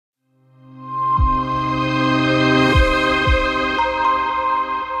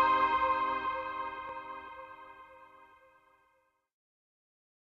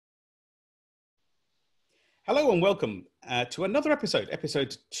Hello and welcome to another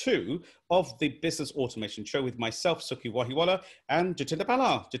episode 2 of the Business Automation Show with myself, Sukhi Wahiwala, and Jatinder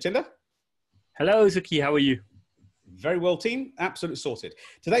Bala. Jatinder? Hello, Sukhi. How are you? Very well, team. Absolutely sorted.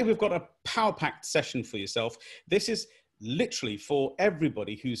 Today, we've got a power-packed session for yourself. This is literally for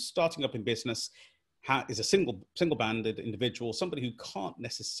everybody who's starting up in business, is a single-banded individual, somebody who can't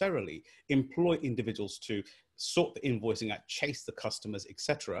necessarily employ individuals to sort the invoicing out, chase the customers,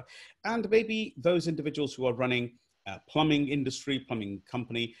 etc. And maybe those individuals who are running a plumbing industry, plumbing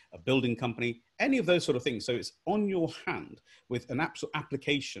company, a building company, any of those sort of things. So it's on your hand with an absolute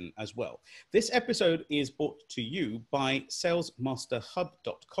application as well. This episode is brought to you by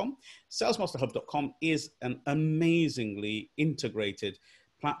salesmasterhub.com. Salesmasterhub.com is an amazingly integrated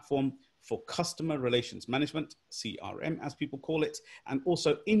platform for customer relations management, CRM as people call it, and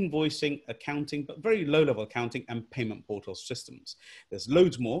also invoicing, accounting, but very low-level accounting and payment portal systems. There's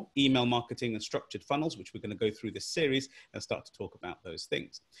loads more, email marketing and structured funnels, which we're going to go through this series and start to talk about those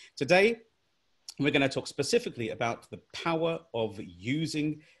things. Today, we're going to talk specifically about the power of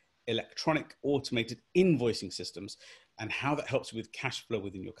using electronic automated invoicing systems and how that helps you with cash flow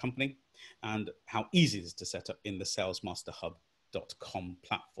within your company and how easy it is to set up in the salesmasterhub.com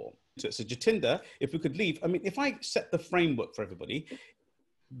platform. So Jatinder, if we could leave, if I set the framework for everybody,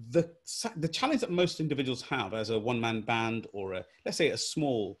 the challenge that most individuals have as a one-man band or let's say a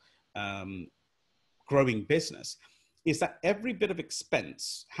small growing business is that every bit of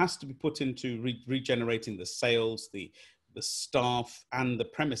expense has to be put into regenerating the sales, the staff and the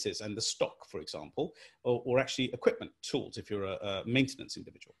premises and the stock, for example, or actually equipment tools if you're a maintenance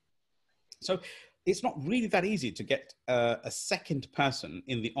individual. So it's not really that easy to get a second person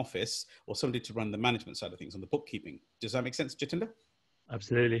in the office or somebody to run the management side of things on the bookkeeping. Does that make sense, Jatinder?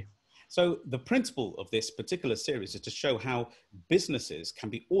 Absolutely. So the principle of this particular series is to show how businesses can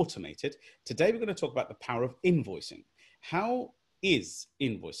be automated. Today, we're going to talk about the power of invoicing. How is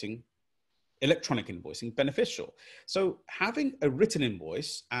invoicing, electronic invoicing, beneficial? So having a written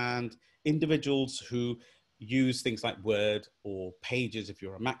invoice and individuals who use things like Word or Pages if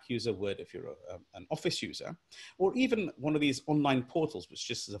you're a Mac user, Word if you're an Office user, or even one of these online portals, which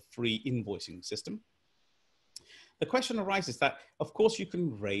just is a free invoicing system. The question arises that, of course, you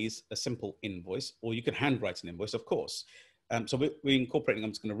can raise a simple invoice or you can handwrite an invoice, of course. So we're incorporating,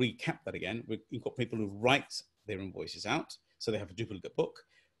 I'm just going to recap that again. We've got people who write their invoices out, so they have a duplicate book.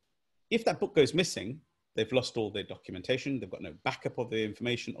 If that book goes missing, they've lost all their documentation. They've got no backup of the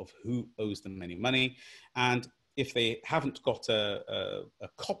information of who owes them any money. And if they haven't got a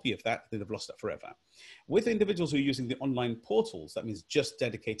copy of that, they've lost it forever. With individuals who are using the online portals, that means just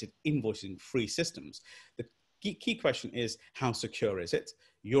dedicated invoicing free systems. The key question is, how secure is it?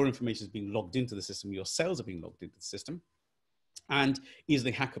 Your information is being logged into the system. Your sales are being logged into the system. And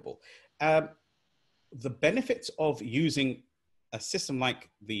easily hackable. The benefits of using a system like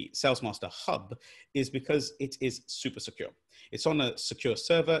the Salesmaster Hub is because it is super secure. It's on a secure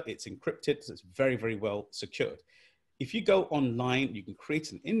server, it's encrypted, so it's very, very well secured. If you go online, you can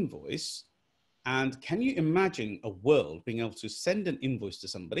create an invoice, and can you imagine a world being able to send an invoice to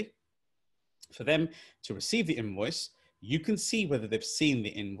somebody, for them to receive the invoice, you can see whether they've seen the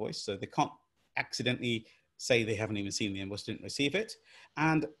invoice, so they can't accidentally say they haven't even seen the invoice, didn't receive it,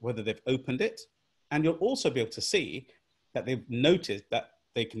 and whether they've opened it, and you'll also be able to see that they've noted that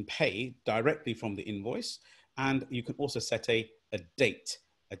they can pay directly from the invoice. And you can also set a date,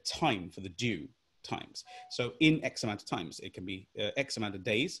 a time for the due times. So in X amount of times, it can be X amount of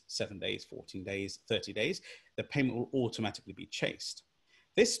days, 7 days, 14 days, 30 days, the payment will automatically be chased.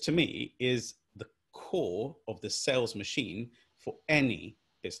 This to me is the core of the sales machine for any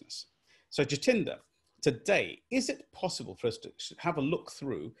business. So Jatinder, today, is it possible for us to have a look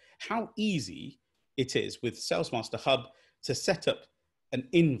through how easy it is with Salesmaster Hub to set up an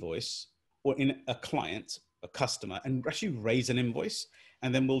invoice or in a client, a customer, and actually raise an invoice?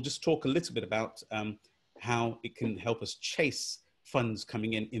 And then we'll just talk a little bit about how it can help us chase funds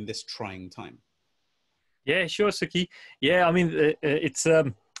coming in this trying time. Yeah, sure, Sukhi. Yeah, it's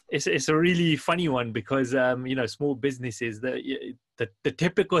a really funny one because small businesses, the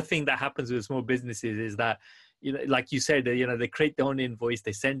typical thing that happens with small businesses is that, like you said, they create their own invoice,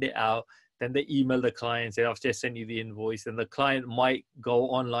 they send it out. Then they email the client, say, I've just sent you the invoice. And the client might go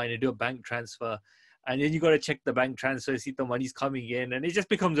online and do a bank transfer. And then you got to check the bank transfer, see if the money's coming in. And it just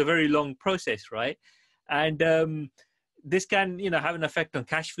becomes a very long process, right? And this can, have an effect on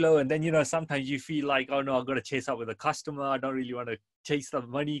cash flow. And then, sometimes you feel like, oh no, I've got to chase up with a customer. I don't really want to chase the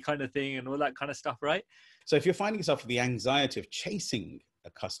money kind of thing and all that kind of stuff, right? So if you're finding yourself with the anxiety of chasing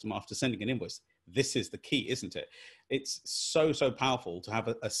a customer after sending an invoice, this is the key, isn't it? It's so, so powerful to have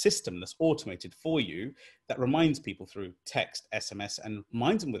a system that's automated for you that reminds people through text, SMS, and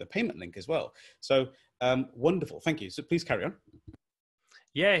reminds them with a payment link as well. So wonderful. Thank you. So please carry on.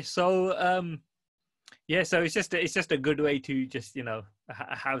 Yeah. So, so it's just a good way to just,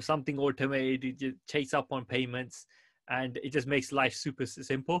 have something automated, just chase up on payments, and it just makes life super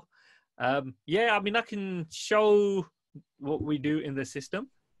simple. I mean, I can show what we do in the system.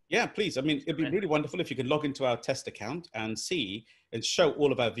 Yeah, please. I mean, it'd be really wonderful if you could log into our test account and see and show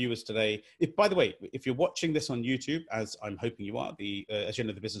all of our viewers today. If, by the way, if you're watching this on YouTube, as I'm hoping you are, as you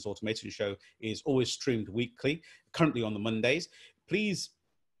know, the Business Automation Show is always streamed weekly, currently on the Mondays. Please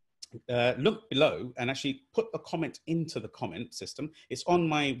look below and actually put a comment into the comment system. It's on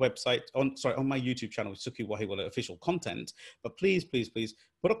my website, on my YouTube channel, Sukhi Wahiwala official content. But please, please, please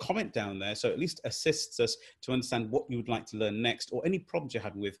put a comment down there so at least assists us to understand what you would like to learn next or any problems you're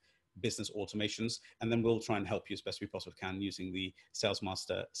having with business automations. And then we'll try and help you as best we possibly can using the Sales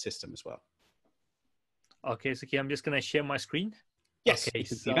Master system as well. Okay, Sukhi, I'm just going to share my screen. Yes, okay, you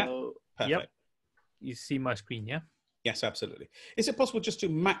can see that. Perfect. Yep, you see my screen, yeah? Yes, absolutely. Is it possible just to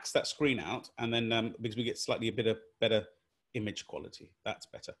max that screen out and then because we get slightly a bit of better image quality? That's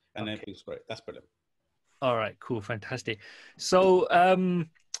better. And then everything's great. That's brilliant. All right, cool, fantastic. So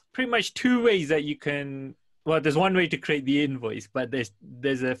pretty much two ways that you can, well, there's one way to create the invoice, but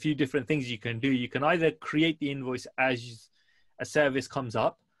there's a few different things you can do. You can either create the invoice as a service comes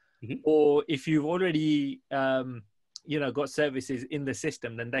up, or if you've already got services in the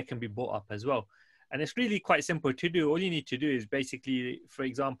system, then they can be brought up as well. And it's really quite simple to do. All you need to do is basically, for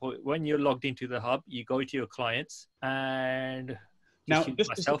example, when you're logged into the hub, you go to your clients and... Now,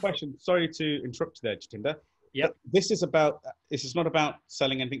 just a question. Sorry to interrupt you there, Jatinder. Yep. This is not about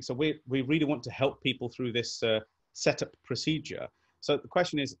selling anything. So we really want to help people through this setup procedure. So the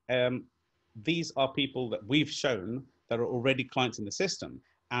question is, these are people that we've shown that are already clients in the system.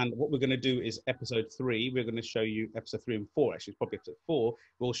 And what we're going to do is episode 3, we're going to show you episode 3 and 4, actually, probably episode 4,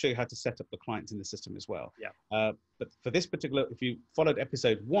 we'll show you how to set up the clients in the system as well. Yeah. But for this particular, if you followed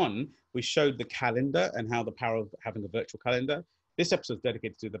episode 1, we showed the calendar and how the power of having a virtual calendar. This episode is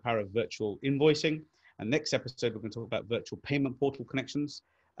dedicated to the power of virtual invoicing. And next episode, we're going to talk about virtual payment portal connections.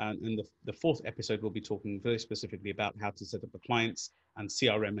 And the 4th episode, we'll be talking very specifically about how to set up the clients and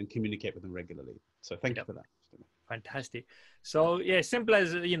CRM and communicate with them regularly. So thank you for that. Fantastic. So yeah, simple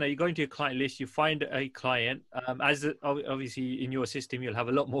as, you go into your client list, you find a client, as obviously in your system, you'll have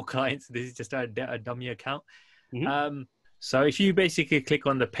a lot more clients. This is just a dummy account. So if you basically click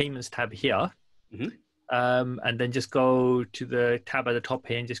on the payments tab here, and then just go to the tab at the top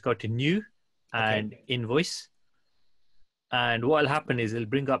here and just go to new and invoice. And what will happen is it'll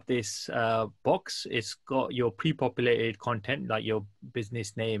bring up this box. It's got your pre-populated content, like your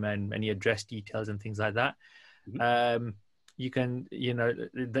business name and any address details and things like that. You can,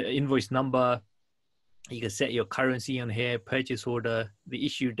 the invoice number, you can set your currency on here, purchase order, the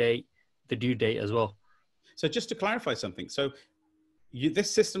issue date, the due date as well. So just to clarify something, so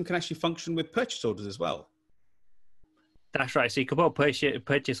this system can actually function with purchase orders as well. That's right. So you can put a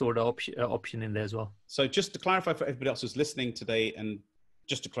purchase order option in there as well. So just to clarify for everybody else who's listening today, and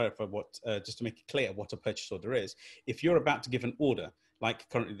just to clarify just to make it clear what a purchase order is, if you're about to give an order, like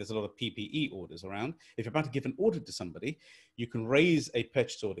currently there's a lot of PPE orders around. If you're about to give an order to somebody, you can raise a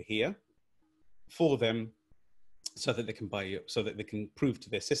purchase order here for them so that they can buy you, so that they can prove to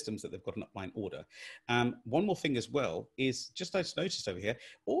their systems that they've got an upline order. One more thing as well is just, I just noticed over here,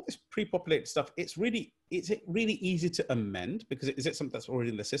 all this pre-populated stuff, is it really easy to amend? Because is it something that's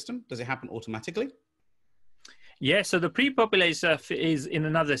already in the system? Does it happen automatically? Yeah, so the pre-populated stuff is in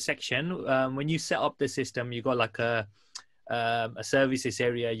another section. When you set up the system, you got like a services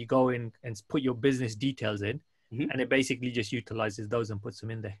area, you go in and put your business details in, and it basically just utilizes those and puts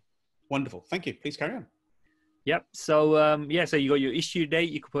them in there. Wonderful. Thank you. Please carry on. Yep. So, so you got your issue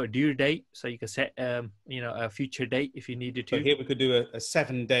date, you could put a due date. So you can set, a future date if you needed to. So here we could do a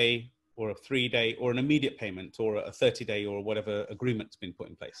 7-day or a 3-day or an immediate payment or a 30-day or whatever agreement's been put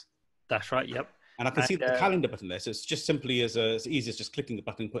in place. That's right. Yep. And I can see the calendar button there. So it's just simply as easy as just clicking the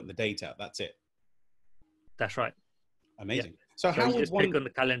button and putting the date out. That's it. That's right. Amazing. Yep. So how you would just click on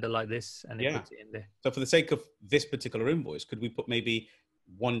the calendar like this and it puts it in there. So for the sake of this particular invoice, could we put maybe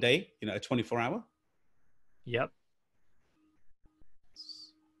 1 day, a 24-hour? Yep.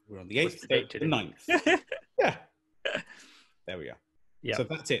 We're on the 8th, the 9th. Yeah. There we are. Yeah. So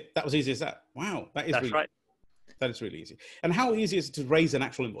that's it. That was easy as that. Wow. That's really, right. That is really easy. And how easy is it to raise an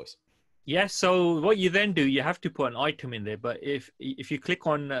actual invoice? Yeah. So what you then do, you have to put an item in there. But if you click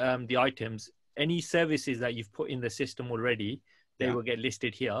on the items, any services that you've put in the system already, they will get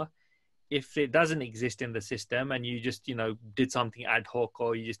listed here. if it doesn't exist in the system and you just, did something ad hoc,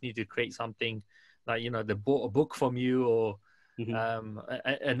 or you just need to create something like, they bought a book from you, or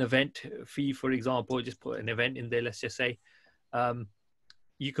an event fee, for example, just put an event in there, let's just say,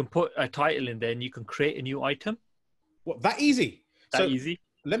 you can put a title in there and you can create a new item. What, that easy? That easy?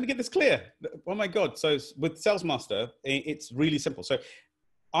 Let me get this clear. Oh my God. So with Sales Master, it's really simple. So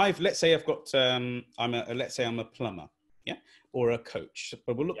let's say I've got, let's say I'm a plumber, yeah, or a coach,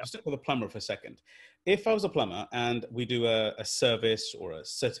 but we'll stick with a plumber for a second. If I was a plumber and we do a service or a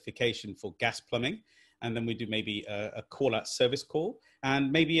certification for gas plumbing, and then we do maybe a call out service call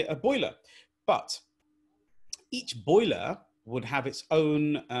and maybe a boiler, but each boiler would have its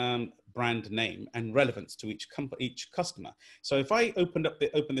own brand name and relevance to each customer. So if I open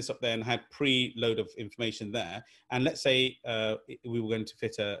this up there and had pre-load of information there, and let's say we were going to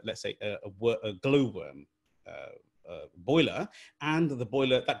fit a glowworm boiler, and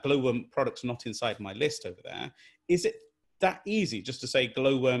that glowworm product's not inside my list over there, is it that easy just to say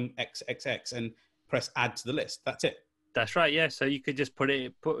glowworm XXX and press add to the list? That's it. That's right. Yeah. So you could just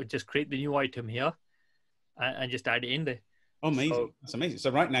just create the new item here and just add it in there. Oh, amazing. That's amazing.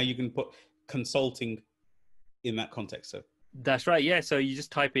 So right now you can put consulting in that context. So that's right. Yeah. So you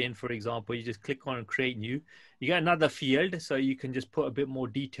just type it in, for example, you just click on create new, you get another field. So you can just put a bit more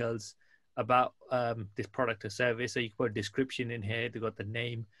details about this product or service. So you can put a description in here. They've got the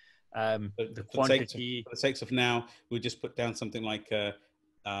name, the quantity. For the sake of now, we just put down something like,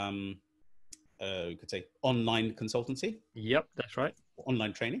 we could say online consultancy. Yep. That's right.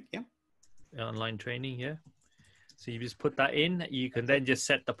 Online training. Yeah. Online training. Yeah. So you just put that in. You can then just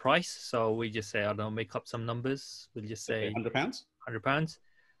set the price. So we just say, I don't know, make up some numbers. We'll just say £100. £100.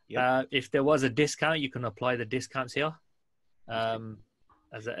 Yep. If there was a discount, you can apply the discounts here.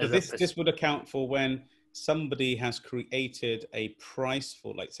 This would account for when somebody has created a price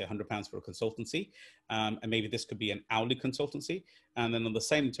for, like, say, £100 for a consultancy, and maybe this could be an hourly consultancy. And then on the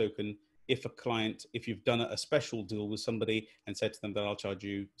same token, if you've done a special deal with somebody and said to them that I'll charge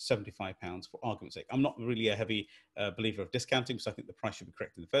you £75 for argument's sake. I'm not really a heavy believer of discounting, because I think the price should be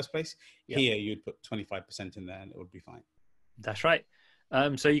correct in the first place. Yep. Here, you'd put 25% in there and it would be fine. That's right.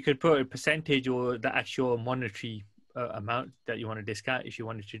 So you could put a percentage or the actual monetary amount that you want to discount if you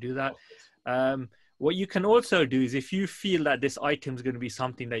wanted to do that. What you can also do is, if you feel that this item is going to be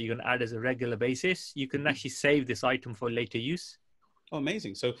something that you're going to add as a regular basis, you can actually save this item for later use. Oh,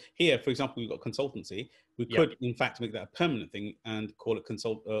 amazing. So here, for example, we've got consultancy. We could, in fact, make that a permanent thing and call it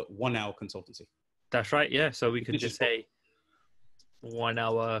 1 hour consultancy. That's right. Yeah. So we can just say 1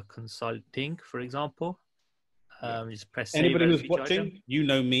 hour consulting, for example. Just press save. Anybody who's watching, you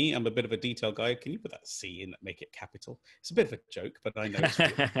know me, I'm a bit of a detail guy. Can you put that C in, make it capital? It's a bit of a joke, but I know it's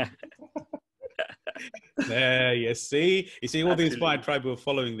true. There, you see all the Inspired Tribe who are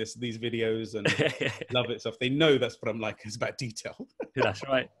following these videos and love it stuff. They know that's what I'm like. It's about detail. That's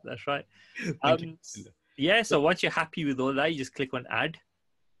right. Yeah. So once you're happy with all that, you just click on add.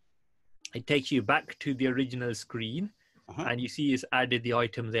 It takes you back to the original screen, and you see it's added the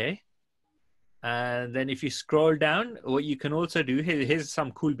item there. And then if you scroll down, what you can also do, here's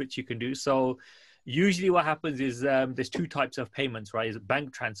some cool bits you can do. So usually what happens is there's two types of payments, right? Is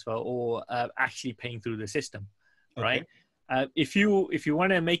bank transfer or actually paying through the system, right? Okay. If you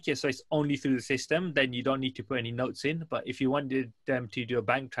want to make it so it's only through the system, then you don't need to put any notes in. But if you wanted them to do a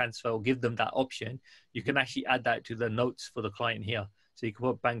bank transfer or give them that option, you can actually add that to the notes for the client here. So you can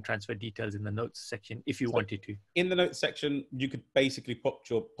put bank transfer details in the notes section if you wanted to. In the notes section, you could basically pop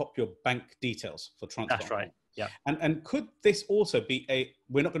your bank details for transfer. That's right. Yeah. And could this also be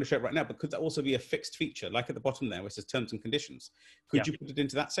we're not going to show it right now, but could that also be a fixed feature, like at the bottom there, where it says terms and conditions? Could you put it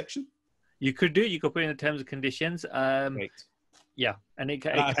into that section? You could do. You could put in the terms and conditions. Great. Yeah, and it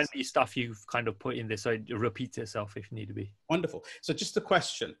can be stuff you've kind of put in there, so it repeats itself if need to be. Wonderful. So just a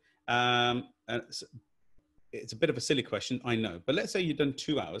question. It's a bit of a silly question, I know, but let's say you've done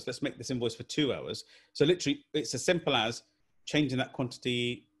 2 hours. Let's make this invoice for 2 hours. So literally, it's as simple as changing that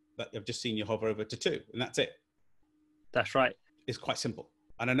quantity that I've just seen you hover over to 2, and that's it. That's right. It's quite simple.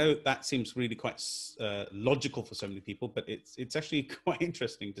 And I know that seems really quite logical for so many people, but it's actually quite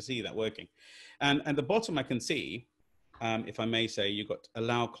interesting to see that working. And at the bottom, I can see, if I may say, you've got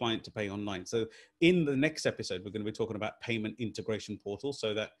allow client to pay online. So in the next episode, we're going to be talking about payment integration portal,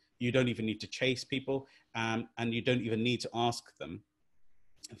 so that you don't even need to chase people, and you don't even need to ask them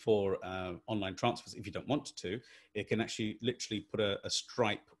for online transfers if you don't want to. It can actually literally put a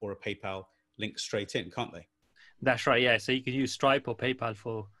Stripe or a PayPal link straight in, can't they? That's right. Yeah. So you can use Stripe or PayPal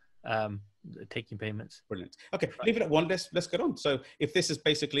for taking payments. Brilliant. Okay, right. Leave it at one. Let's get on. So if this is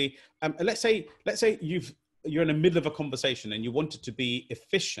basically, let's say you're in the middle of a conversation and you want it to be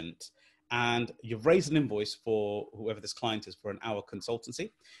efficient and you've raised an invoice for whoever this client is for an hour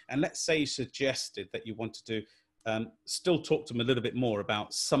consultancy. And let's say you suggested that you wanted to still talk to them a little bit more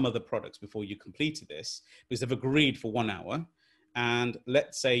about some of the products before you completed this, because they've agreed for 1 hour. And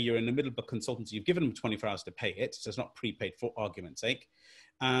let's say you're in the middle of a consultancy, you've given them 24 hours to pay it, so it's not prepaid for argument's sake.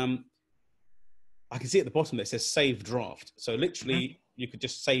 I can see at the bottom that it says save draft. So literally you could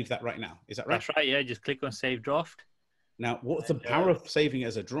just save that right now. Is that right? That's right. Yeah. Just click on save draft. Now, what's the power of saving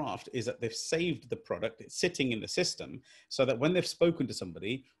as a draft is that they've saved the product. It's sitting in the system so that when they've spoken to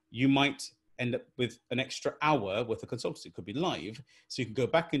somebody, you might end up with an extra hour worth of consultancy. It could be live. So you can go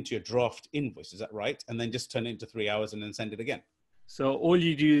back into your draft invoice. Is that right? And then just turn it into 3 hours and then send it again. So all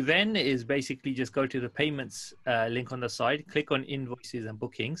you do then is basically just go to the payments link on the side, click on invoices and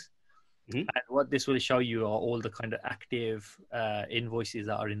bookings. And what this will show you are all the kind of active invoices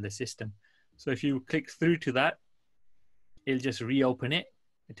that are in the system. So if you click through to that, it'll just reopen it.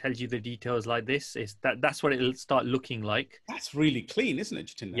 It tells you the details like this. That's what it'll start looking like. That's really clean, isn't it,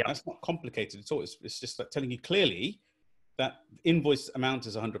 Jatinder? Yep. That's not complicated at all. It's just like telling you clearly that invoice amount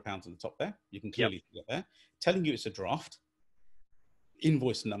is £100 on the top there. You can clearly see it there. Telling you it's a draft.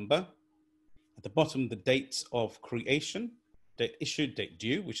 Invoice number. At the bottom, the dates of creation, date issued, date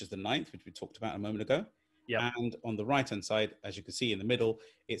due, which is the 9th, which we talked about a moment ago. Yep. And on the right-hand side, as you can see in the middle,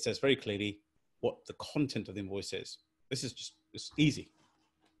 it says very clearly what the content of the invoice is. This is just, it's easy.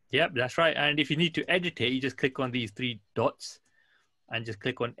 Yep, that's right. And if you need to edit it, you just click on these 3 dots and just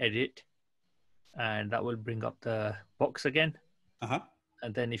click on edit. And that will bring up the box again.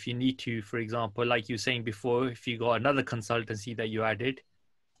 And then if you need to, for example, like you were saying before, if you got another consultancy that you added,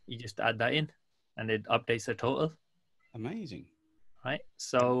 you just add that in and it updates the total. Amazing. Right.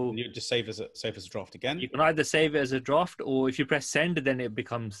 So and you just save as a draft again. You can either save it as a draft, or if you press send, then it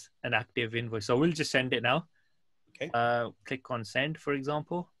becomes an active invoice. So we'll just send it now. Okay. Click on send, for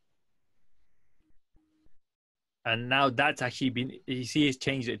example. And now that's actually been, you see it's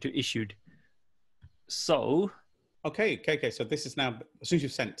changed it to issued. So. Okay. So this is now, as soon as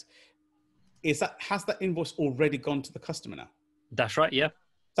you've sent, has that invoice already gone to the customer now? That's right. Yeah.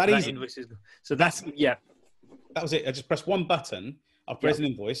 That easy. Invoice is, so that's, yeah. That was it. I just pressed one button. I've raised an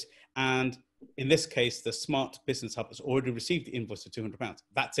invoice. And in this case, the Smart Business Hub has already received the invoice for £200.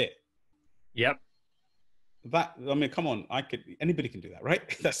 That's it. Yep. That, I mean, come on, anybody can do that, right?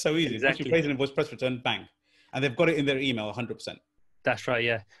 That's so easy. Exactly. Once you raise an invoice, press return, bang. And they've got it in their email 100%. That's right,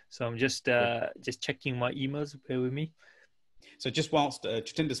 yeah. So I'm just checking my emails, bear with me. So just whilst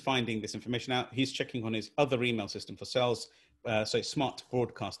Jatinder's finding this information out, he's checking on his other email system for sales. So it's Smart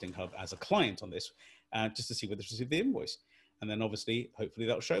Broadcasting Hub as a client on this, just to see whether it's received the invoice. And then obviously, hopefully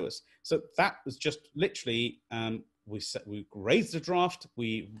that'll show us. So that was just literally, we raised the draft,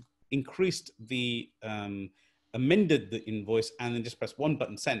 we increased the, amended the invoice, and then just pressed one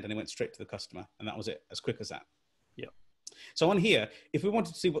button, send, and it went straight to the customer. And that was it, as quick as that. Yeah. So on here, if we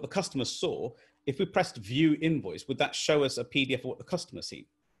wanted to see what the customer saw, if we pressed view invoice, would that show us a PDF of what the customer see?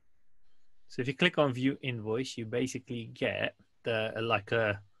 So if you click on view invoice, you basically get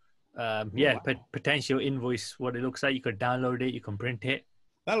potential invoice, what it looks like. You could download it, you can print it.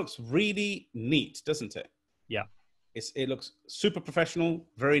 That looks really neat, doesn't it? Yeah. It looks super professional,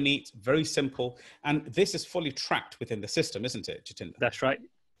 very neat, very simple. And this is fully tracked within the system, isn't it, Jatinder? That's right.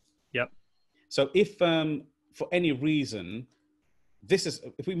 Yep. So if for any reason,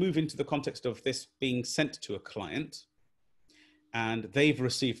 if we move into the context of this being sent to a client and they've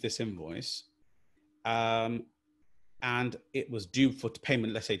received this invoice and it was due for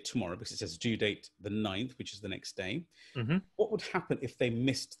payment, let's say tomorrow, because it says due date the 9th, which is the next day. Mm-hmm. What would happen if they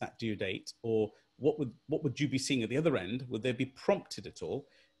missed that due date? Or what would you be seeing at the other end? Would they be prompted at all?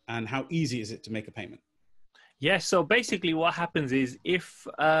 And how easy is it to make a payment? Yeah, so basically what happens is if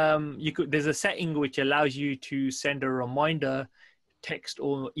there's a setting which allows you to send a reminder text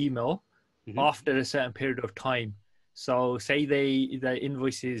or email after a certain period of time. So say the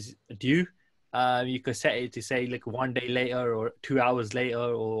invoice is due, you could set it to say like 1 day later or 2 hours later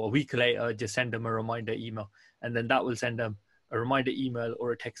or a week later, just send them a reminder email. And then that will send them a reminder email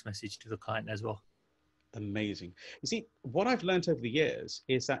or a text message to the client as well. Amazing. You see, what I've learned over the years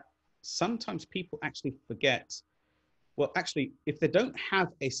is that sometimes people actually forget, well, actually, if they don't have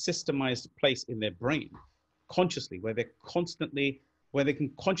a systemized place in their brain consciously, where they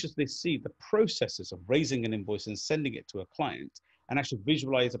can consciously see the processes of raising an invoice and sending it to a client and actually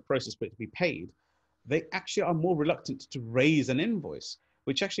visualize a process for it to be paid, they actually are more reluctant to raise an invoice,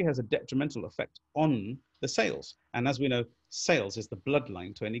 which actually has a detrimental effect on the sales. And as we know, sales is the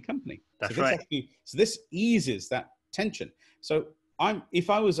bloodline to any company. That's right. So this eases that tension. So if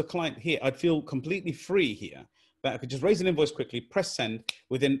I was a client here, I'd feel completely free here that I could just raise an invoice quickly, press send.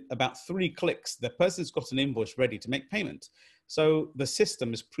 Within about 3 clicks, the person's got an invoice ready to make payment. So the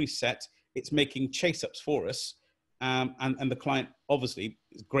system is preset. It's making chase ups for us. And the client obviously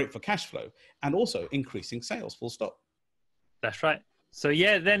is great for cash flow and also increasing sales, full stop. That's right. So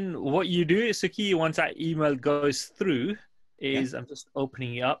yeah, then what you do, Sukhi, once that email goes through, is I'm just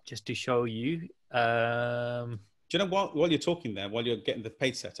opening it up just to show you. Do you know, while you're talking there, while you're getting the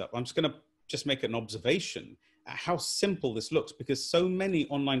page set up, I'm just going to just make an observation at how simple this looks, because so many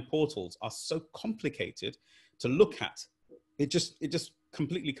online portals are so complicated to look at. It just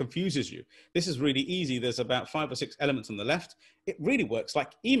completely confuses you. This is really easy. There's about 5 or 6 elements on the left. It really works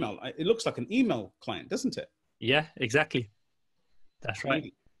like email. It looks like an email client, doesn't it? Yeah, exactly. That's right.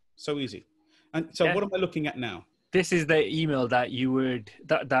 Really, so easy. And so what am I looking at now? This is the email that you would,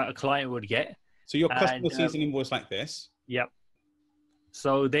 that a client would get. So your customer sees an invoice like this. Yep.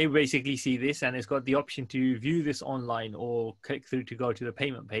 So they basically see this, and it's got the option to view this online or click through to go to the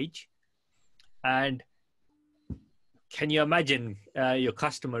payment page. And can you imagine your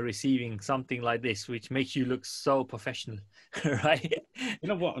customer receiving something like this, which makes you look so professional, right? You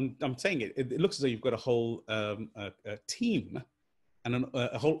know what? I'm saying it looks as though you've got a whole a team and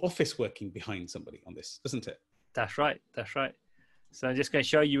a whole office working behind somebody on this, doesn't it? That's right. That's right. So I'm just going to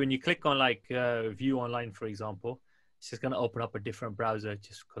show you when you click on like view online, for example, it's just going to open up a different browser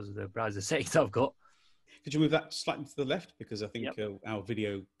just because of the browser settings I've got. Could you move that slightly to the left? Because I think our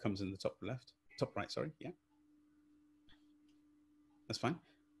video comes in the top left, top right, sorry. Yeah. That's fine.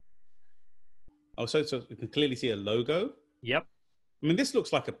 Oh, so you can clearly see a logo. Yep. I mean, this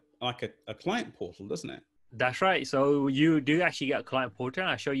looks like a client portal, doesn't it? That's right. So you do actually get a client portal.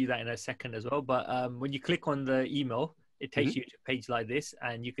 I'll show you that in a second as well. But when you click on the email, it takes you to a page like this,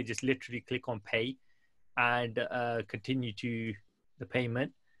 and you could just literally click on pay and continue to the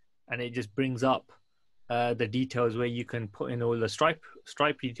payment. And it just brings up the details where you can put in all the Stripe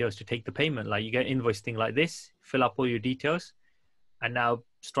details to take the payment. Like you get an invoice thing like this, fill up all your details, and now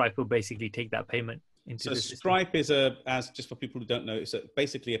Stripe will basically take that payment into the system. Stripe is as just for people who don't know, it's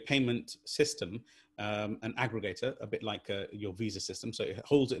basically a payment system, an aggregator, a bit like your Visa system. So it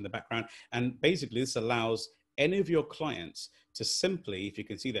holds it in the background. And basically this allows any of your clients to simply, if you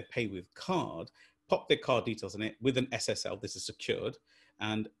can see they pay with card, pop their card details in it with an SSL. This is secured,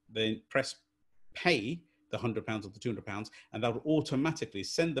 and then press pay the £100 or the £200, and that will automatically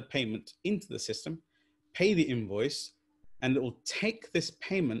send the payment into the system, pay the invoice, and it will take this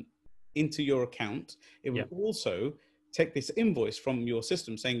payment into your account. It will also take this invoice from your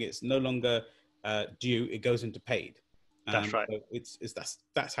system saying it's no longer due, it goes into paid. That's right. So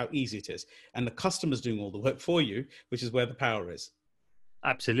that's how easy it is. And the customer's doing all the work for you, which is where the power is.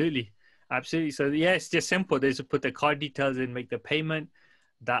 Absolutely. Absolutely. So yeah, it's just simple. They just put the card details in, make the payment.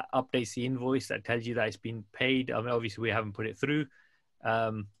 That updates the invoice, that tells you that it's been paid. I mean, obviously we haven't put it through.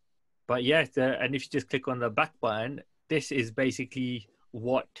 But yeah, and if you just click on the back button, this is basically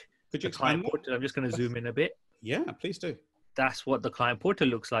what the client portal, I'm just going to zoom in a bit. Yeah, please do. That's what the client portal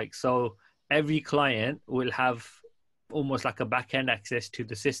looks like. So every client will have almost like a back-end access to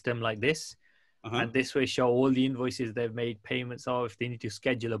the system like this. And this way show all the invoices they've made payments of. If they need to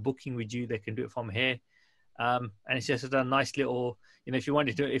schedule a booking with you, they can do it from here. And it's just a nice little, if you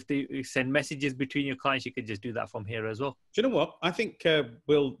wanted to, if they send messages between your clients, you could just do that from here as well. Do you know what? I think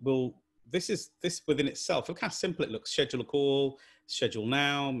this within itself, look how simple it looks. Schedule a call, schedule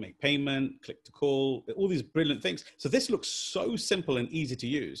now, make payment, click to call, all these brilliant things. So this looks so simple and easy to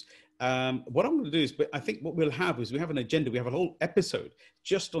use. What I'm going to do is, but I think what we'll have is we have an agenda. We have a whole episode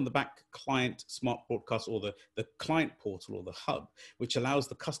just on the back client smart broadcast, or the client portal, or the hub, which allows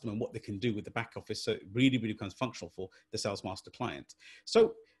the customer and what they can do with the back office. So it really, really becomes functional for the sales master client.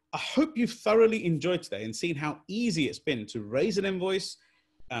 So I hope you've thoroughly enjoyed today and seen how easy it's been to raise an invoice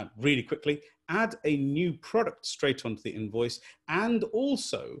really quickly, add a new product straight onto the invoice, and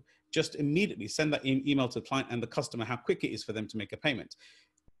also just immediately send that email to the client and the customer, how quick it is for them to make a payment.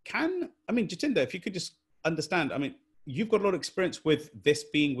 Jatinder, if you could just understand, you've got a lot of experience with this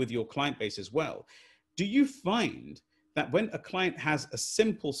being with your client base as well. Do you find that when a client has a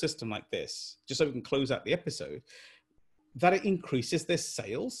simple system like this, just so we can close out the episode, that it increases their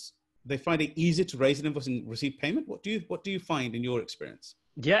sales? They find it easier to raise an invoice and receive payment? What do you find in your experience?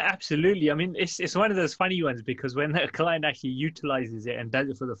 Yeah, absolutely. It's one of those funny ones, because when a client actually utilizes it and does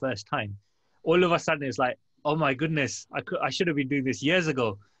it for the first time, all of a sudden it's like, oh my goodness, I should have been doing this years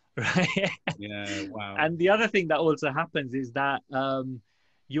ago. Right. Yeah. Wow. And the other thing that also happens is that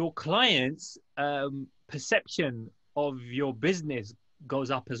your clients' perception of your business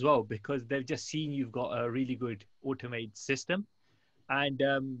goes up as well, because they've just seen you've got a really good automated system, and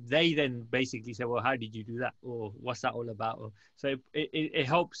they then basically say, well, how did you do that, or what's that all about? Or, so it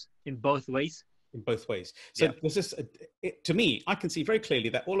helps in both ways. In both ways. So Yeah. there's this, to me, I can see very clearly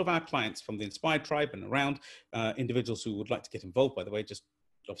that all of our clients from the Inspired Tribe and around, individuals who would like to get involved, by the way, just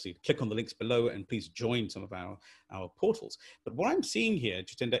obviously click on the links below and please join some of our portals. But what I'm seeing here,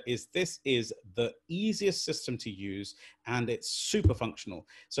 Jatinder, is this is the easiest system to use and it's super functional.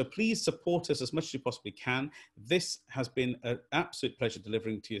 So please support us as much as you possibly can. This has been an absolute pleasure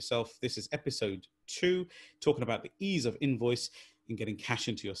delivering to yourself. This is episode 2, talking about the ease of invoice in getting cash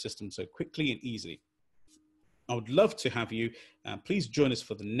into your system so quickly and easily. I would love to have you. Please join us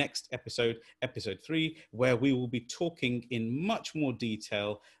for the next episode, episode 3, where we will be talking in much more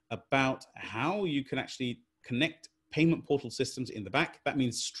detail about how you can actually connect payment portal systems in the back. That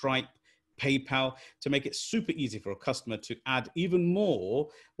means Stripe, PayPal, to make it super easy for a customer to add even more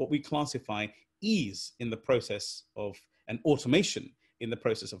what we classify ease in the process of an automation in the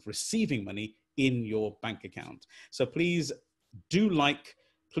process of receiving money in your bank account. So please do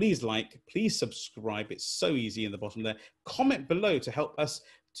please subscribe. It's so easy in the bottom there. Comment below to help us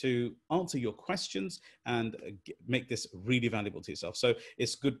to answer your questions and make this really valuable to yourself. So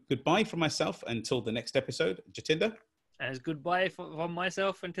it's goodbye from myself until the next episode. Jatinder? As goodbye from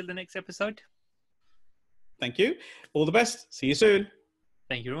myself until the next episode. Thank you. All the best. See you soon.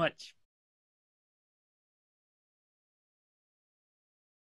 Thank you very much.